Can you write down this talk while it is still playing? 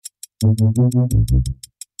Welcome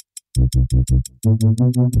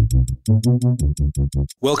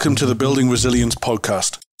to the Building Resilience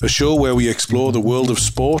podcast, a show where we explore the world of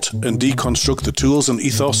sport and deconstruct the tools and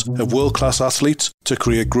ethos of world-class athletes to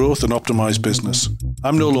create growth and optimize business.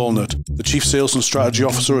 I'm Noel Allnut, the Chief Sales and Strategy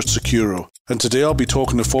Officer at Securo, and today I'll be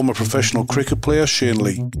talking to former professional cricket player Shane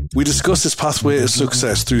Lee. We discuss his pathway to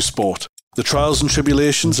success through sport, the trials and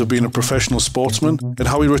tribulations of being a professional sportsman, and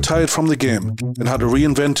how he retired from the game and had to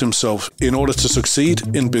reinvent himself in order to succeed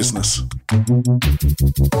in business.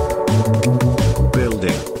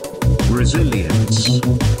 Building Resilience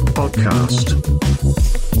Podcast.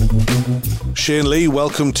 Shane Lee,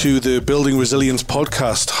 welcome to the Building Resilience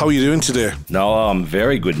Podcast. How are you doing today? No, I'm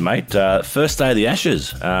very good, mate. First day of the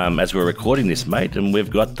Ashes as we're recording this, mate, and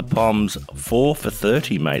we've got the Poms 4 for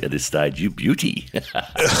 30, mate, at this stage. You beauty.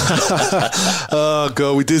 Oh,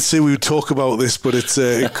 God, we did say we would talk about this, but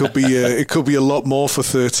it could be a lot more for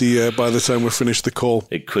 30 by the time we finish the call.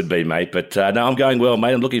 It could be, mate, but no, I'm going well,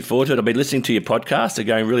 mate. I'm looking forward to it. I've been listening to your podcast. They're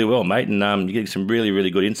going really well, mate, and you're getting some really,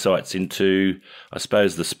 really good insights into, I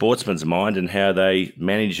suppose, the sportsman's mind and how they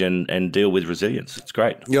manage and deal with resilience. It's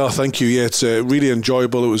great. Yeah, thank you. Yeah, it's really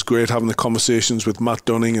enjoyable. It was great having the conversations with Matt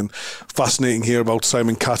Dunning and fascinating here about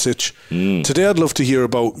Simon Katic. Today I'd love to hear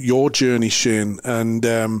about your journey, Shane,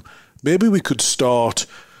 and maybe we could start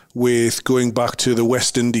with going back to the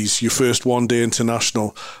West Indies, your first one-day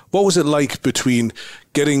international. What was it like between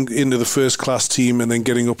getting into the first-class team and then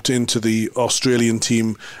getting up into the Australian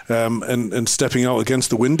team and stepping out against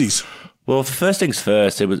the Windies? Well, first things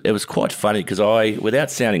first, it was quite funny because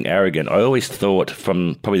without sounding arrogant, I always thought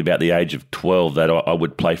from probably about the age of 12 that I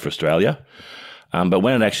would play for Australia. But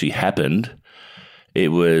when it actually happened, it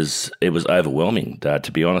was overwhelming,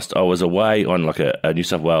 to be honest. I was away on like a New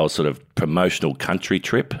South Wales sort of promotional country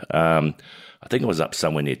trip. I think it was up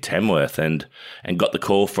somewhere near Tamworth and got the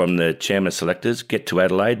call from the chairman of selectors, get to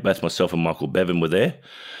Adelaide. Both myself and Michael Bevan were there.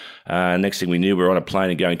 Next thing we knew, we were on a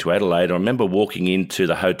plane and going to Adelaide. I remember walking into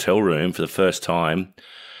the hotel room for the first time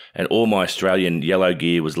and all my Australian yellow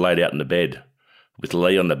gear was laid out in the bed with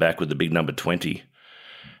Lee on the back with the big number 20.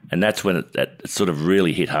 And that's when it sort of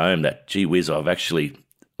really hit home that, gee whiz,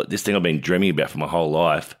 this thing I've been dreaming about for my whole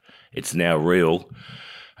life, it's now real.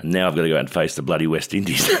 And now I've got to go out and face the bloody West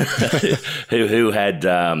Indies, who had,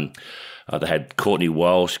 they had Courtney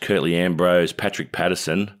Walsh, Curtly Ambrose, Patrick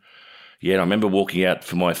Patterson. Yeah, and I remember walking out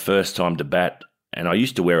for my first time to bat, and I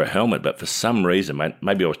used to wear a helmet, but for some reason,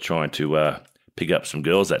 maybe I was trying to pick up some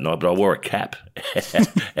girls that night, but I wore a cap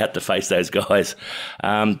out to face those guys.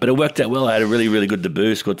 But it worked out well. I had a really, really good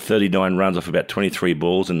debut, scored 39 runs off about 23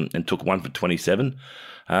 balls and took 1 for 27.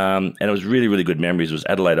 And it was really, really good memories. It was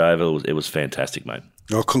Adelaide Oval. It was fantastic, mate.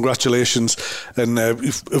 Oh, congratulations. And a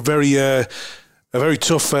very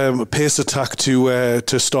tough pace attack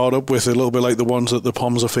to start up with, a little bit like the ones that the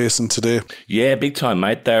Poms are facing today. Yeah, big time,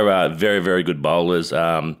 mate. They're very, very good bowlers.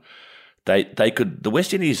 The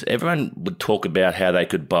West Indies, everyone would talk about how they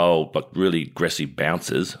could bowl like really aggressive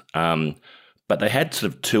bouncers, but they had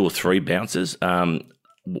sort of 2 or 3 bouncers. You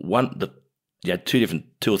had 2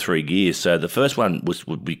 or 3 gears. So the first one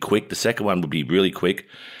would be quick, the second one would be really quick,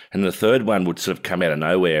 and the third one would sort of come out of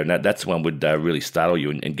nowhere, and that's the one would really startle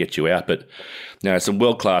you and get you out. But some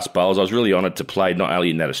world-class bowlers. I was really honoured to play not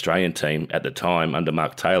only in that Australian team at the time under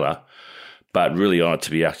Mark Taylor, but really honoured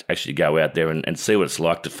to be actually go out there and see what it's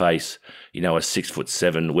like to face, a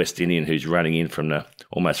 6'7" West Indian who's running in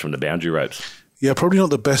almost from the boundary ropes. Yeah, probably not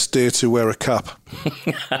the best day to wear a cap.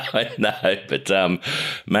 No, but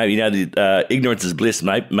maybe the ignorance is bliss,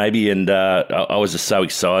 mate. Maybe, and I was just so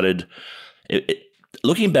excited.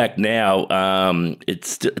 Looking back now,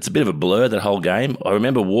 it's a bit of a blur, that whole game. I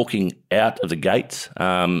remember walking out of the gates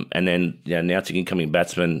and then announcing incoming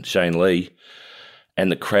batsman Shane Lee, and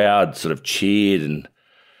the crowd sort of cheered, and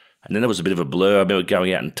then there was a bit of a blur. I remember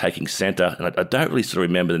going out and taking centre, and I don't really sort of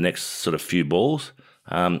remember the next sort of few balls.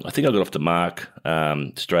 I think I got off the mark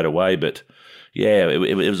straight away, but yeah,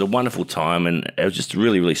 it was a wonderful time, and it was just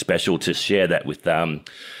really, really special to share that with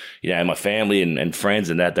my family and friends,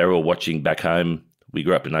 and that they're all watching back home. We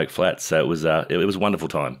grew up in Oak Flats, so it was a wonderful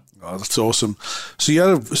time. Oh, that's awesome. So you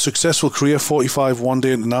had a successful career, 45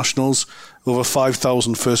 one-day internationals, over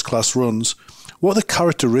 5,000 first-class runs. What are the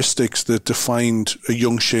characteristics that defined a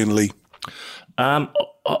young Shane Lee? I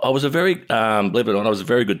was a very, believe it or not, I was a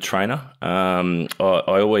very good trainer. I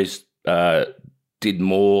always did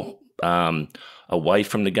more away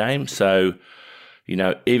from the game. So,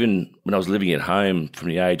 even when I was living at home from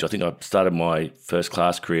the age, I think I started my first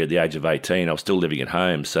class career at the age of 18, I was still living at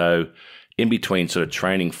home. So in between sort of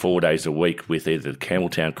training 4 days a week with either the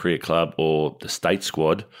Campbelltown Cricket Club or the state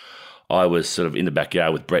squad, I was sort of in the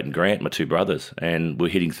backyard with Brett and Grant, my two brothers, and we're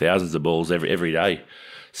hitting thousands of balls every day.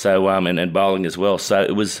 So and bowling as well. So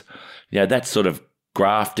it was, that sort of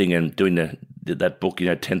grafting and doing that book,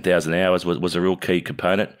 10,000 hours was a real key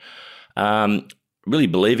component. Really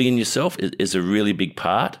believing in yourself is a really big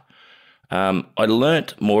part. I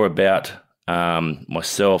learnt more about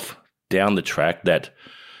myself down the track, that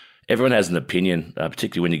everyone has an opinion,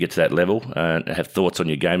 particularly when you get to that level, and have thoughts on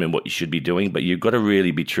your game and what you should be doing. But you've got to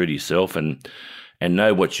really be true to yourself and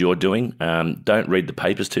know what you're doing. Don't read the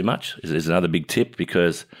papers too much is another big tip,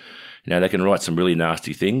 because they can write some really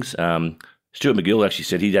nasty things. Stuart McGill actually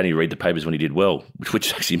said he'd only read the papers when he did well,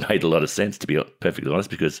 which actually made a lot of sense, to be perfectly honest,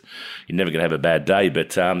 because you're never going to have a bad day. But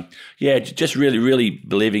just really, really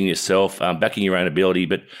believing in yourself, backing your own ability,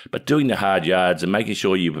 but doing the hard yards and making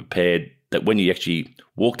sure you're prepared, that when you actually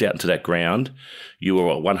walked out into that ground, you were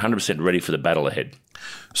 100% ready for the battle ahead.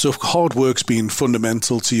 So hard work's been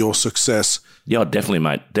fundamental to your success. Yeah, definitely,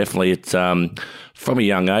 mate. Definitely. It's from a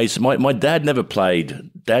young age. My dad never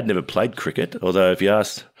played cricket, although if you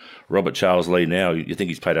asked Robert Charles Lee now, you think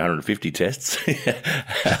he's played 150 tests.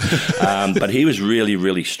 But he was really,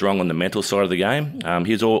 really strong on the mental side of the game.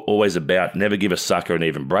 He was always about never give a sucker an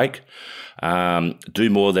even break. Do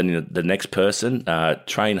more than the next person.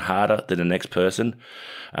 Train harder than the next person.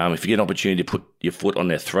 If you get an opportunity to put your foot on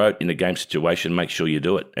their throat in a game situation, make sure you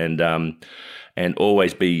do it. And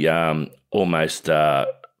always be almost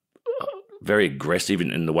very aggressive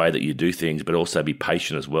in the way that you do things, but also be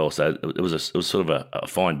patient as well. So it was sort of a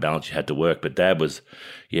fine balance you had to work. But Dad was,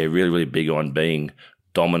 really, really big on being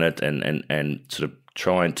dominant and sort of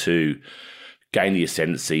trying to gain the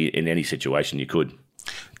ascendancy in any situation you could.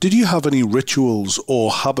 Did you have any rituals or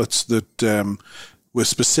habits that were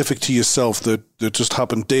specific to yourself that just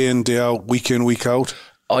happened day in, day out, week in, week out?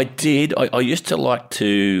 I did. I used to like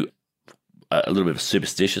to, a little bit of a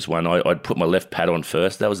superstitious one, I'd put my left pad on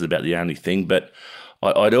first. That was about the only thing. But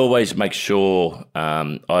I'd always make sure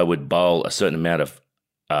I would bowl a certain amount of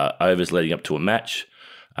overs leading up to a match.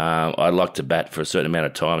 I'd like to bat for a certain amount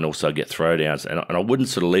of time and also get throwdowns. And I wouldn't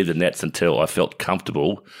sort of leave the nets until I felt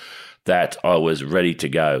comfortable that I was ready to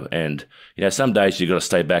go. And, some days you've got to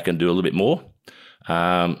stay back and do a little bit more.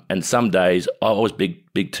 And some days I was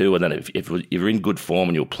big too. And then if you're in good form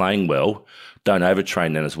and you're playing well, don't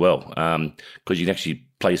overtrain then as well, because you can actually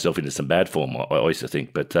play yourself into some bad form, I used to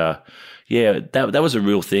think. But, that was a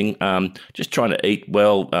real thing. Just trying to eat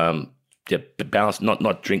well, balance,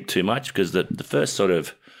 not drink too much, because the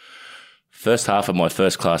first half of my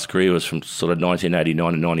first class career was from sort of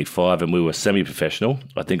 1989 to 95, and we were semi-professional.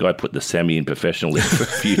 I think I put the semi in professional for a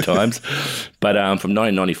few times. But from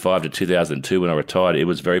 1995 to 2002, when I retired, it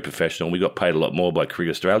was very professional. We got paid a lot more by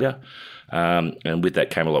Cricket Australia, and with that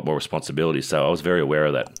came a lot more responsibility. So I was very aware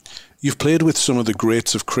of that. You've played with some of the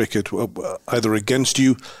greats of cricket, either against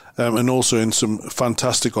you and also in some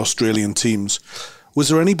fantastic Australian teams. Was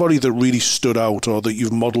there anybody that really stood out or that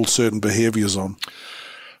you've modelled certain behaviours on?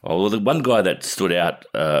 Oh, well, the one guy that stood out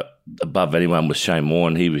above anyone was Shane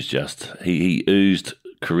Warne. He was he oozed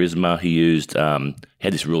charisma. He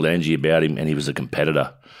had this real energy about him, and he was a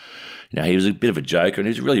competitor. He was a bit of a joker, and he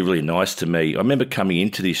was really, really nice to me. I remember coming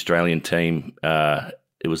into the Australian team.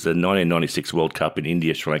 It was the 1996 World Cup in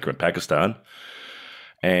India, Sri Lanka and Pakistan.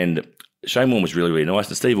 And Shane Warne was really, really nice.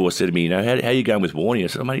 And Steve always said to me, how are you going with Warne? I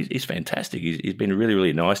said, mate, he's fantastic. He's been really,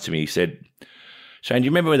 really nice to me. He said, Shane, do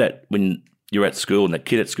you remember when you're at school and the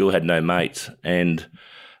kid at school had no mates, and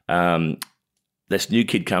this new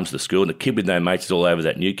kid comes to the school and the kid with no mates is all over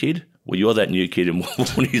that new kid? Well, you're that new kid, and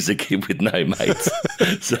Warne is a kid with no mates.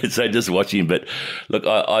 so just watch him. But look,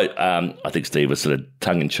 I think Steve was sort of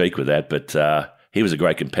tongue in cheek with that, but he was a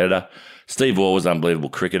great competitor. Steve Waugh was an unbelievable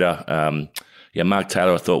cricketer. Mark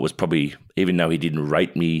Taylor, I thought, was probably, even though he didn't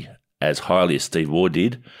rate me as highly as Steve Waugh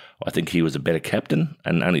did, I think he was a better captain,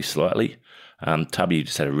 and only slightly. Tubby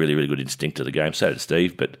just had a really, really good instinct to the game. So did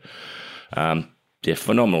Steve. But,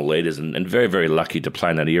 phenomenal leaders, and very, very lucky to play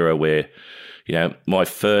in that era where, my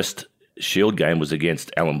first Shield game was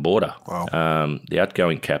against Alan Border, wow. The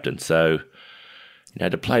outgoing captain. So,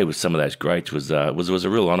 to play with some of those greats was a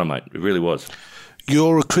real honour, mate. It really was.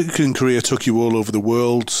 Your cricketing career took you all over the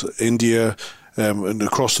world, India, and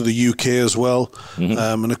across to the UK as well,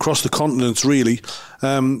 and across the continents, really.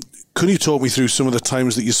 Can you talk me through some of the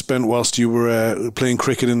times that you spent whilst you were playing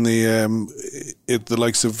cricket in the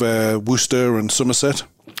likes of Worcester and Somerset?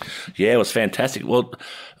 Yeah, it was fantastic. Well,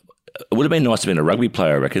 it would have been nice to be a rugby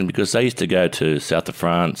player, I reckon, because they used to go to south of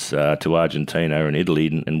France, to Argentina and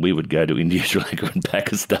Italy, and we would go to India, Sri Lanka and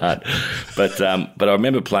Pakistan. But I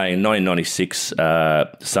remember playing in 1996,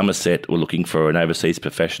 Somerset were looking for an overseas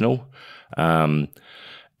professional.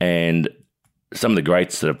 And some of the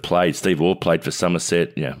greats that have played, Steve Orr played for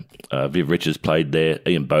Somerset, Viv Richards played there,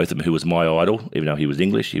 Ian Botham, who was my idol, even though he was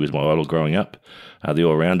English, he was my idol growing up, the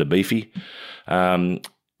all-rounder, Beefy.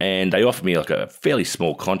 And they offered me like a fairly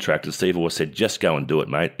small contract, and Steve Orr said, just go and do it,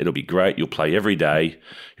 mate. It'll be great. You'll play every day.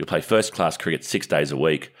 You'll play first-class cricket 6 days a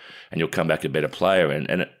week, and you'll come back a better player.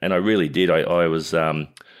 And I really did. I was,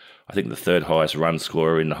 I think, the third highest run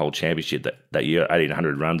scorer in the whole championship that year,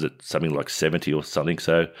 1,800 runs at something like 70 or something.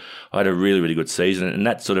 So I had a really, really good season, and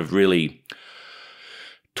that sort of really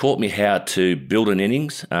taught me how to build an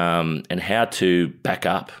innings and how to back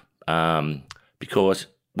up because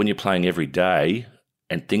when you're playing every day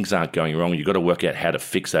and things aren't going wrong, you've got to work out how to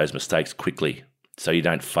fix those mistakes quickly so you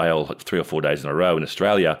don't fail like 3 or 4 days in a row. In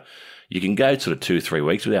Australia, you can go sort of 2 or 3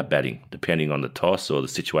 weeks without batting, depending on the toss or the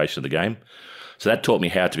situation of the game. So that taught me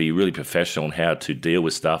how to be really professional and how to deal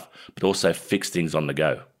with stuff, but also fix things on the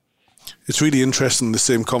go. It's really interesting, the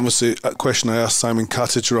same question I asked Simon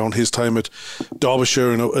Katich around his time at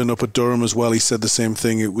Derbyshire and up at Durham as well. He said the same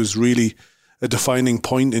thing. It was really a defining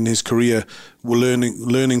point in his career,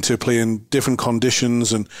 learning to play in different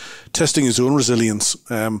conditions and testing his own resilience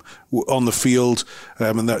on the field,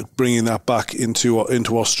 and that bringing that back into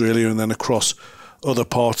Australia and then across other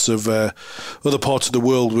parts of the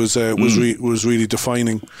world was really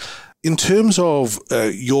defining. In terms of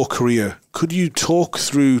your career, could you talk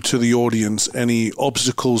through to the audience any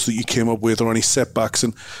obstacles that you came up with or any setbacks,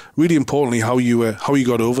 and really importantly, how you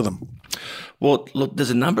got over them? Well, look,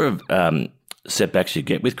 there's a number of setbacks you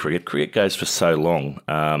get with cricket. Cricket goes for so long,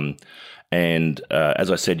 and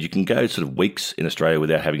as I said, you can go sort of weeks in Australia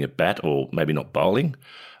without having a bat or maybe not bowling.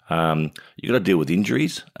 You've got to deal with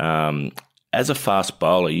injuries. As a fast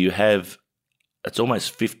bowler, it's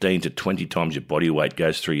almost 15 to 20 times your body weight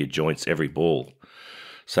goes through your joints every ball.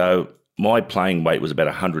 So my playing weight was about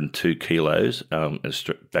 102 kilos back when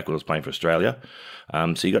I was playing for Australia.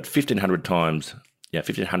 So you got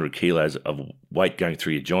 1,500 kilos of weight going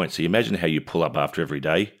through your joints. So you imagine how you pull up after every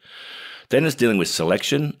day. Then it's dealing with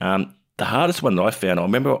selection. The hardest one that I found, I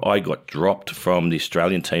remember I got dropped from the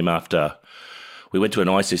Australian team after we went to an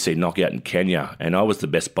ICC knockout in Kenya, and I was the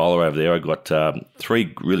best bowler over there. I got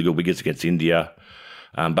 3 really good wickets against India,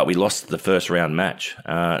 but we lost the first round match.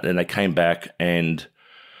 Then they came back, and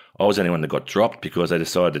I was the only one that got dropped because they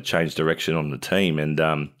decided to change direction on the team.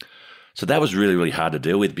 And so that was really, really hard to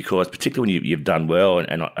deal with because particularly when you've done well,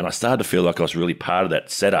 and I started to feel like I was really part of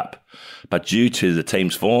that setup. But due to the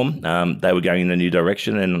team's form, they were going in a new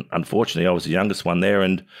direction, and unfortunately I was the youngest one there,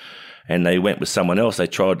 and they went with someone else. They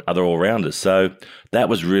tried other all-rounders. So that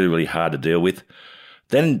was really, really hard to deal with.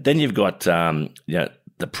 Then you've got the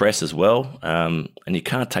press as well, and you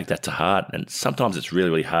can't take that to heart. And sometimes it's really,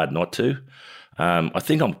 really hard not to. I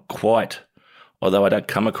think I'm although I don't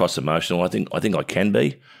come across emotional, I think I can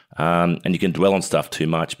be. And you can dwell on stuff too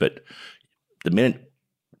much. But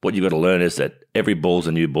what you've got to learn is that every ball's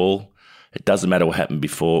a new ball. It doesn't matter what happened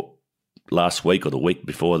before last week or the week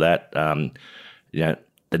before that.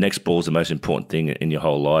 The next ball is the most important thing in your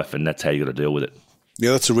whole life, and that's how you got to deal with it.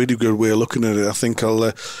 Yeah, that's a really good way of looking at it. I think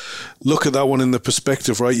I'll look at that one in the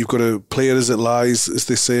perspective, right? You've got to play it as it lies, as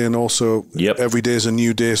they say, and also every day is a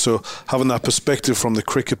new day. So having that perspective from the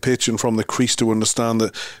cricket pitch and from the crease to understand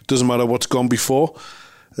that it doesn't matter what's gone before.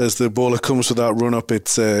 As the bowler comes with that run-up,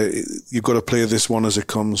 it's you've got to play this one as it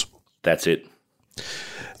comes. That's it.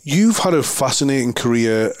 You've had a fascinating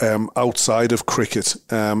career outside of cricket,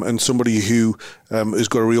 and somebody who has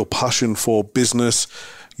got a real passion for business.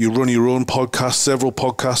 You run your own podcast, several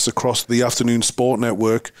podcasts across the Afternoon Sport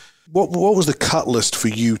Network. What was the catalyst for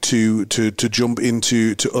you to jump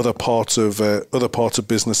into other parts of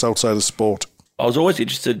business outside of sport? I was always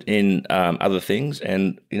interested in other things,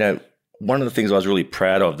 and one of the things I was really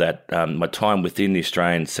proud of that my time within the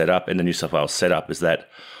Australian setup and the New South Wales setup is that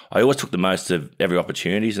I always took the most of every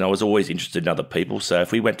opportunities, and I was always interested in other people. So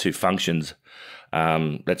if we went to functions,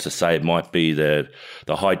 let's just say it might be the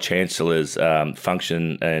High Chancellor's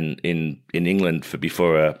function in England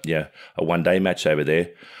before a one-day match over there,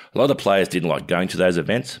 a lot of the players didn't like going to those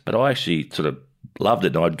events, but I actually sort of loved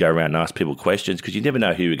it, and I'd go around and ask people questions because you never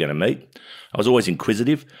know who you're going to meet. I was always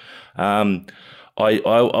inquisitive. I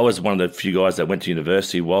was one of the few guys that went to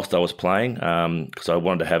university whilst I was playing because I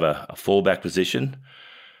wanted to have a fallback position.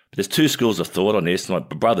 But there's 2 schools of thought on this. My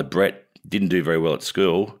brother Brett didn't do very well at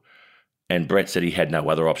school, and Brett said he had no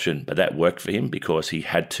other option, but that worked for him because he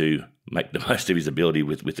had to make the most of his ability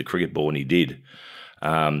with the cricket ball, and he did.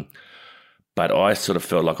 But I sort of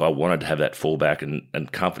felt like I wanted to have that fallback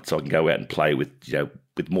and comfort so I can go out and play with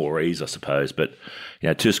more ease, I suppose. But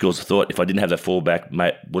 2 schools of thought. If I didn't have that fallback,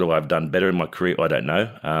 would I have done better in my career? I don't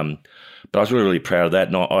know. But I was really, really proud of that.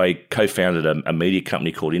 And I co-founded a media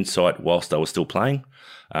company called Insight whilst I was still playing,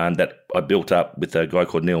 and that I built up with a guy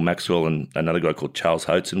called Neil Maxwell and another guy called Charles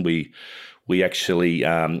Hoatzen. We actually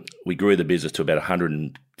we grew the business to about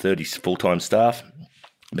 130 full-time staff,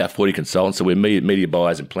 about 40 consultants. So we're media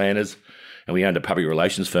buyers and planners, and we owned a public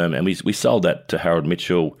relations firm, and we sold that to Harold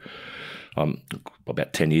Mitchell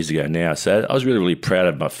about 10 years ago now. So I was really, really proud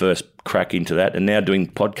of my first crack into that, and now doing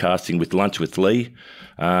podcasting with Lunch with Lee,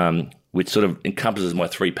 which sort of encompasses my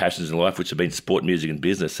three passions in life, which have been sport, music and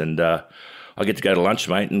business. And I get to go to lunch,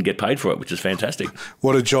 mate, and get paid for it, which is fantastic.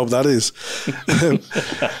 What a job that is.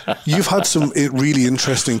 You've had some really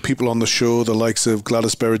interesting people on the show, the likes of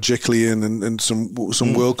Gladys Berejiklian and some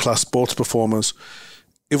world-class sports performers.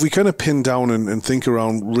 If we kind of pin down and think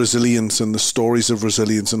around resilience and the stories of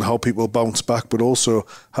resilience and how people bounce back, but also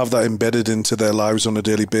have that embedded into their lives on a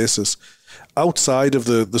daily basis, outside of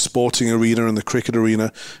the sporting arena and the cricket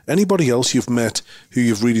arena, anybody else you've met who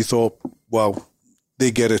you've really thought, wow,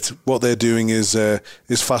 they get it, what they're doing is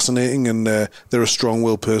fascinating, and they're a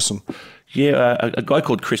strong-willed person? Yeah, a guy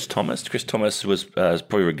called Chris Thomas. Chris Thomas was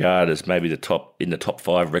probably regarded as maybe the top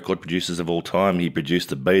 5 record producers of all time. He produced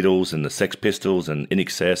the Beatles and the Sex Pistols and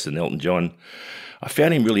INXS and Elton John. I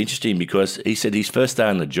found him really interesting because he said his first day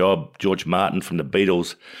on the job, George Martin from the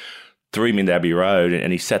Beatles threw him into Abbey Road,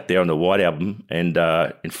 and he sat there on the White Album and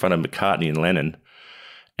in front of McCartney and Lennon,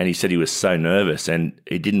 and he said he was so nervous and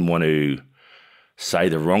he didn't want to say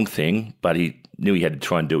the wrong thing, but he knew he had to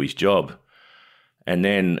try and do his job. And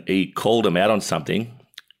then he called him out on something,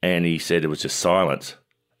 and he said it was just silence.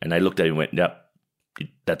 And they looked at him and went, "Yep,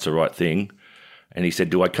 that's the right thing." And he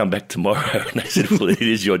said, "Do I come back tomorrow?" And they said, "Well, it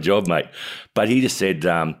is your job, mate." But he just said,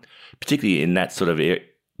 particularly in that sort of area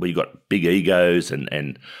where you got big egos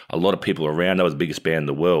and a lot of people around, I was the biggest band in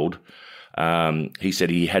the world. He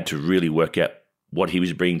said he had to really work out what he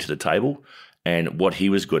was bringing to the table and what he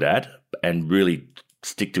was good at, and really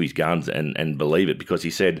stick to his guns and believe it, because he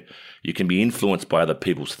said you can be influenced by other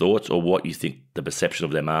people's thoughts or what you think the perception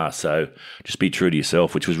of them are. So just be true to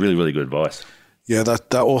yourself, which was really, really good advice. Yeah,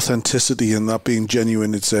 that authenticity and that being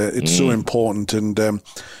genuine, it's so important. And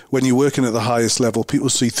when you're working at the highest level, people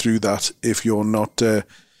see through that if you're not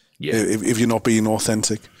if you're not being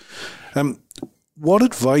authentic. What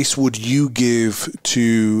advice would you give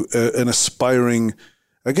to an aspiring,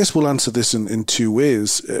 I guess we'll answer this in two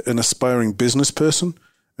ways, an aspiring business person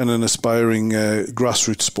and an aspiring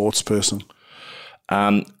grassroots sports person?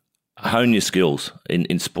 Hone your skills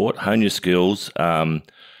in sport, hone your skills,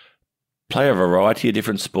 play a variety of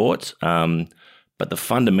different sports, but the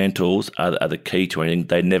fundamentals are the key to anything.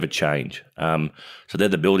 They never change. So they're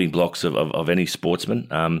the building blocks of any sportsman.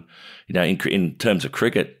 In terms of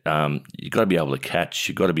cricket, you've got to be able to catch.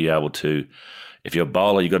 You've got to be able to, if you're a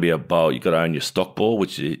bowler, you've got to be a bowler. You've got to own your stock ball,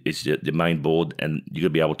 which is the main board, and you've got to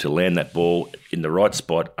be able to land that ball in the right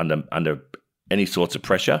spot under any sorts of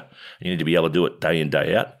pressure. You need to be able to do it day in,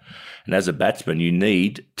 day out. And as a batsman, you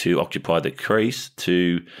need to occupy the crease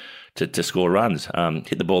to score runs,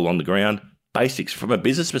 hit the ball on the ground. Basics. From a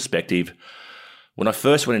business perspective, when I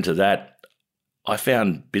first went into that, I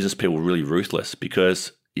found business people really ruthless,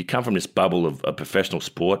 because you come from this bubble of professional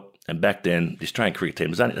sport, and back then the Australian cricket team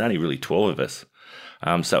was only really 12 of us.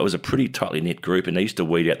 So it was a pretty tightly knit group, and they used to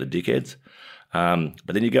weed out the dickheads.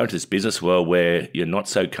 But then you go into this business world where you're not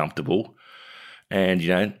so comfortable, and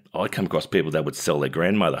I'd come across people that would sell their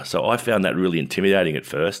grandmother. So I found that really intimidating at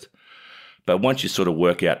first. But once you sort of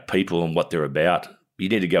work out people and what they're about, you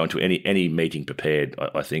need to go into any meeting prepared,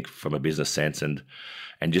 I think, from a business sense, and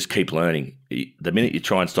just keep learning. The minute you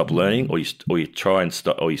try and stop learning, or you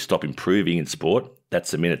stop improving in sport, that's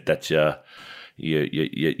the minute that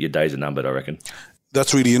your days are numbered, I reckon.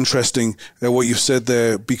 That's really interesting what you've said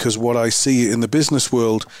there, because what I see in the business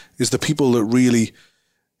world is the people that really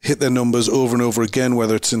hit their numbers over and over again,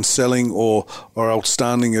 whether it's in selling or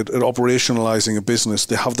outstanding at operationalizing a business,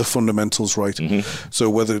 they have the fundamentals right. Mm-hmm. So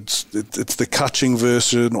whether it's the catching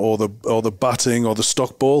version or the batting or the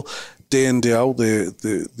stock ball, day in, day out,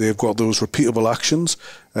 they've got those repeatable actions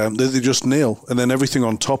they just nail. And then everything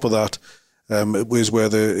on top of that is where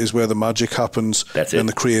the magic happens. That's it. And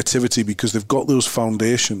the creativity, because they've got those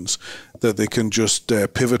foundations that they can just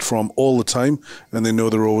pivot from all the time, and they know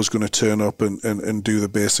they're always going to turn up and do the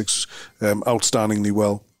basics outstandingly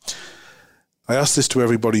well. I ask this to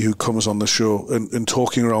everybody who comes on the show, and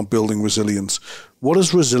talking around building resilience. What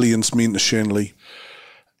does resilience mean to Shane Lee?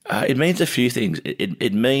 It means a few things.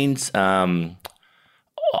 It means, I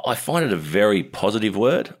find it a very positive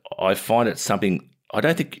word. I find it something, I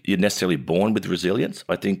don't think you're necessarily born with resilience.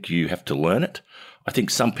 I think you have to learn it. I think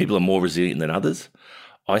some people are more resilient than others.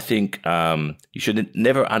 I think you should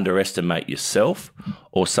never underestimate yourself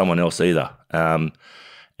or someone else either.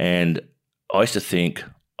 And I used to think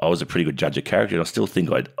I was a pretty good judge of character, and I still think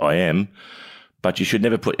I am. But you should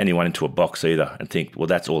never put anyone into a box either and think, well,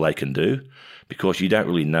 that's all they can do, because you don't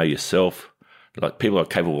really know yourself. Like, people are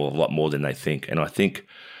capable of a lot more than they think. And I think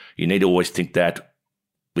you need to always think that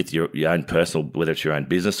with your own personal, whether it's your own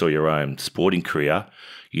business or your own sporting career,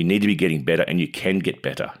 you need to be getting better, and you can get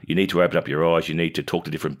better. You need to open up your eyes. You need to talk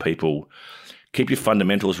to different people. Keep your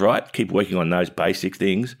fundamentals right. Keep working on those basic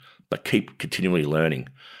things, but keep continually learning.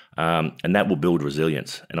 And that will build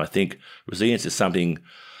resilience. And I think resilience is something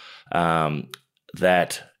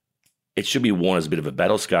that it should be worn as a bit of a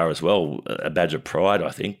battle scar as well, a badge of pride,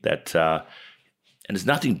 I think. That and there's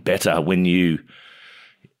nothing better when you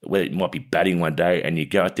might be batting one day and you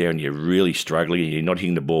go out there and you're really struggling and you're not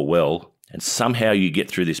hitting the ball well, and somehow you get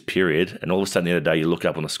through this period, and all of a sudden the other day you look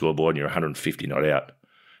up on the scoreboard and you're 150 not out,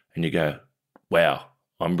 and you go, wow,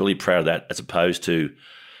 I'm really proud of that, as opposed to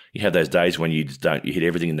you have those days when you hit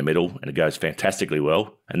everything in the middle and it goes fantastically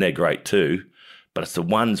well, and they're great too. But it's the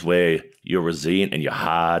ones where you're resilient and you're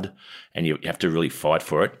hard and you have to really fight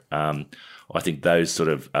for it. I think those sort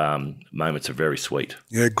of moments are very sweet.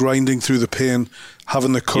 Yeah, grinding through the pain,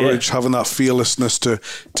 having the courage, having that fearlessness to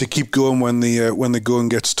keep going when the going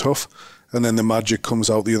gets tough, and then the magic comes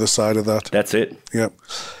out the other side of that. That's it. Yeah.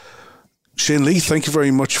 Shane Lee, thank you very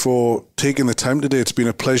much for taking the time today. It's been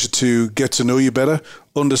a pleasure to get to know you better,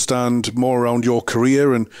 understand more around your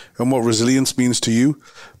career and what resilience means to you.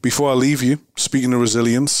 Before I leave you, speaking of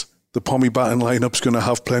resilience, the Pommy batting lineup's going to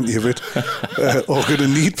have plenty of it, or going to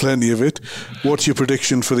need plenty of it. What's your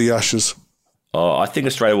prediction for the Ashes? I think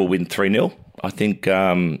Australia will win 3-0. I think,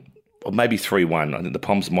 or maybe 3-1. I think the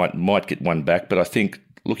Poms might get one back, but I think,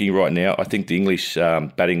 looking right now, I think the English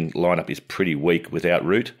batting lineup is pretty weak without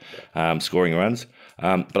Root scoring runs.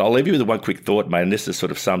 But I'll leave you with one quick thought, mate, and this just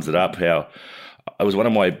sort of sums it up, how it was one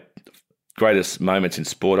of my greatest moments in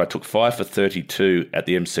sport. I took 5 for 32 at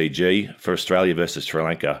the MCG for Australia versus Sri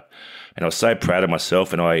Lanka. And I was so proud of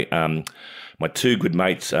myself. And my two good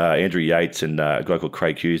mates, Andrew Yates and a guy called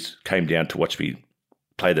Craig Hughes, came down to watch me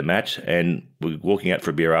play the match. And we were walking out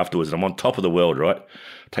for a beer afterwards. And I'm on top of the world, right?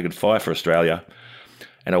 Taking 5 for Australia.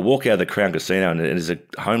 And I walk out of the Crown Casino, and there's a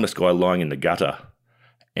homeless guy lying in the gutter.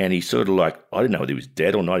 And he sort of I didn't know whether he was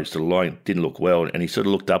dead or not. He was sort of lying, didn't look well. And he sort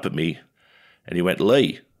of looked up at me and he went,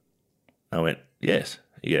 "Lee." I went, "Yes."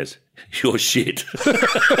 He goes, "You're shit."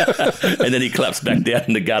 And then he collapsed back down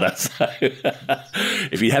in the gutter. So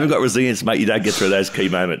if you haven't got resilience, mate, you don't get through those key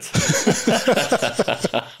moments.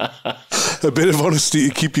 A bit of honesty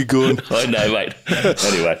to keep you going. I know, mate.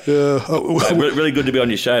 Anyway, really good to be on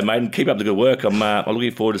your show, mate, and keep up the good work. I'm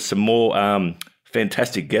looking forward to some more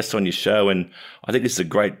fantastic guests on your show, and I think this is a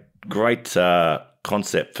great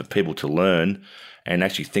concept for people to learn and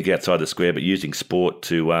actually think outside the square, but using sport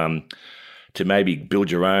to maybe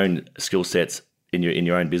build your own skill sets in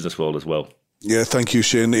your own business world as well. Yeah, thank you,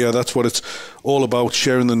 Shane. Yeah, that's what it's all about,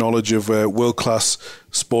 sharing the knowledge of world-class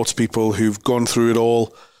sports people who've gone through it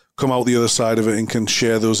all, come out the other side of it, and can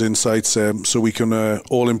share those insights so we can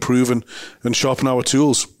all improve and sharpen our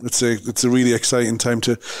tools. It's a really exciting time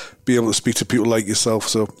to be able to speak to people like yourself.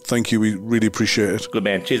 So thank you. We really appreciate it. Good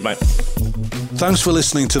man. Cheers, mate. Thanks for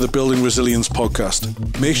listening to the Building Resilience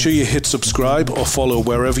podcast. Make sure you hit subscribe or follow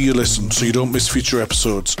wherever you listen so you don't miss future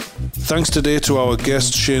episodes. Thanks today to our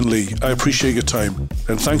guest, Shane Lee. I appreciate your time.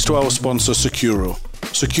 And thanks to our sponsor, Securo.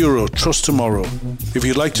 Securo, trust tomorrow. If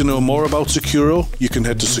you'd like to know more about Securo, you can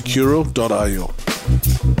head to securo.io.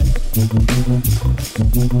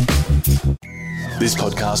 This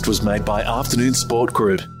podcast was made by Afternoon Sport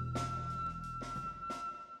Group.